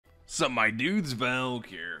Sup my dudes, Valk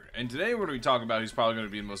here, and today we're going to be talking about who's probably going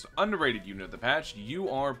to be the most underrated unit of the patch,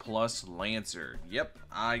 UR plus Lancer. Yep,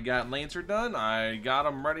 I got Lancer done, I got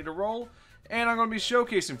him ready to roll, and I'm going to be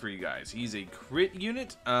showcasing for you guys. He's a crit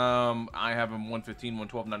unit, I have him 115,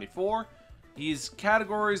 112, 94. His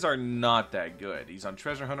categories are not that good. He's on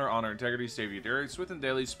Treasure Hunter, Honor, Integrity, Savior Dairy, Swift and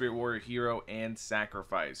Daily, Spirit Warrior, Hero, and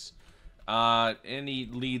Sacrifice. And he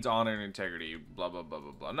leads Honor and Integrity, blah blah blah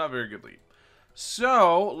blah blah. Not a very good lead.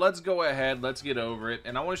 So, let's go ahead, let's get over it,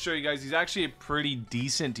 and I want to show you guys, he's actually a pretty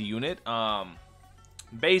decent unit.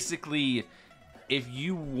 Basically, if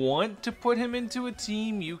you want to put him into a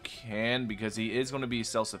team, you can, because he is going to be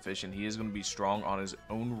self-sufficient, he is going to be strong on his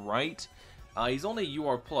own right. He's only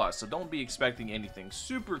UR+, so don't be expecting anything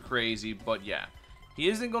super crazy, but yeah. He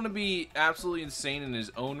isn't going to be absolutely insane in his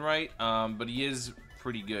own right, but he is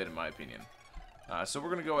pretty good in my opinion. So we're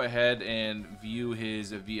going to go ahead and view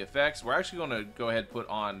his VFX. We're actually going to go ahead and put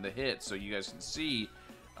on the hit so you guys can see.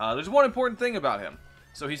 There's one important thing about him.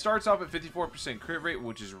 So he starts off at 54% crit rate,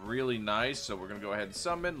 which is really nice. So we're going to go ahead and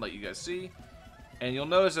summon, let you guys see. And you'll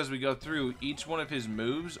notice as we go through, each one of his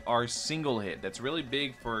moves are single hit. That's really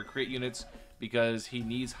big for crit units because he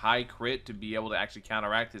needs high crit to be able to actually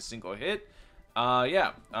counteract his single hit.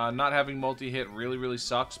 Not having multi-hit really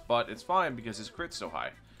sucks, but it's fine because his crit's so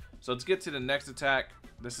high. So let's get to the next attack.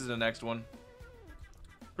 This is the next one.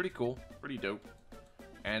 Pretty cool. Pretty dope.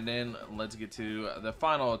 And then let's get to the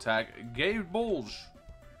final attack. Gamersupps.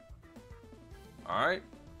 Alright.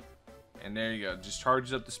 And there you go. Just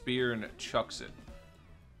charges up the spear and chucks it.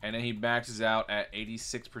 And then he maxes out at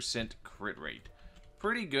 86% crit rate.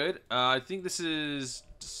 Pretty good. I think this is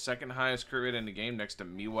the second highest crit rate in the game next to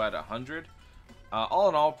Miwa at 100. All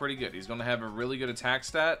in all, pretty good. He's going to have a really good attack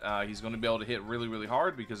stat. He's going to be able to hit really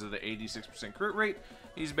hard because of the 86% crit rate.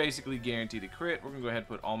 He's basically guaranteed a crit. We're going to go ahead and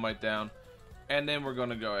put All Might down. And then we're going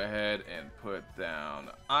to go ahead and put down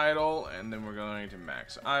Idol. And then we're going to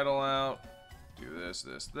max Idol out. Do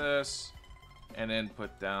this. And then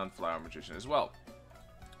put down Flower Magician as well.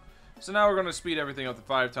 So now we're going to speed everything up to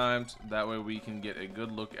 5 times. That way we can get a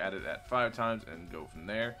good look at it at 5 times and go from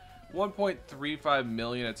there. 1.35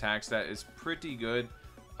 million attack stat is pretty good.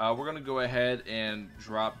 We're going to go ahead and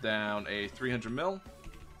drop down a 300 mil.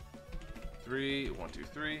 1, 2,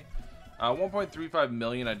 3. 1.35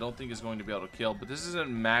 million I don't think is going to be able to kill, but this isn't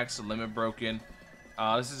max limit broken.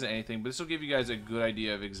 This isn't anything, but this will give you guys a good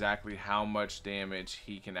idea of exactly how much damage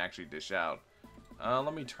he can actually dish out.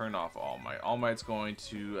 Let me turn off All Might. All Might's going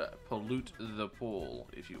to pollute the pool,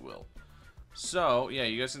 if you will. So, yeah,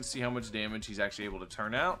 you guys can see how much damage he's actually able to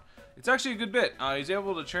turn out. It's actually a good bit. He's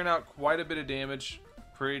able to turn out quite a bit of damage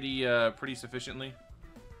pretty sufficiently.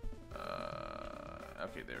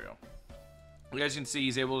 Okay, there we go. You guys can see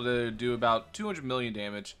he's able to do about 200 million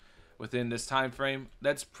damage within this time frame.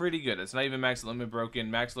 That's pretty good. It's not even max limit broken.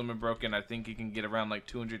 Max limit broken, I think he can get around like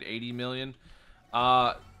 280 million.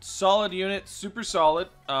 Solid unit, super solid.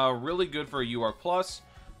 Really good for a UR+.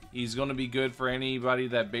 He's going to be good for anybody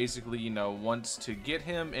that basically, you know, wants to get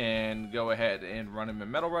him and go ahead and run him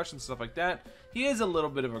in Metal Rush and stuff like that. He is a little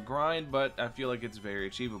bit of a grind, but I feel like it's very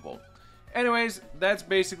achievable. Anyways, that's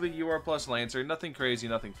basically UR plus Lancer. Nothing crazy,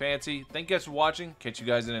 nothing fancy. Thank you guys for watching. Catch you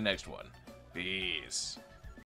guys in the next one. Peace.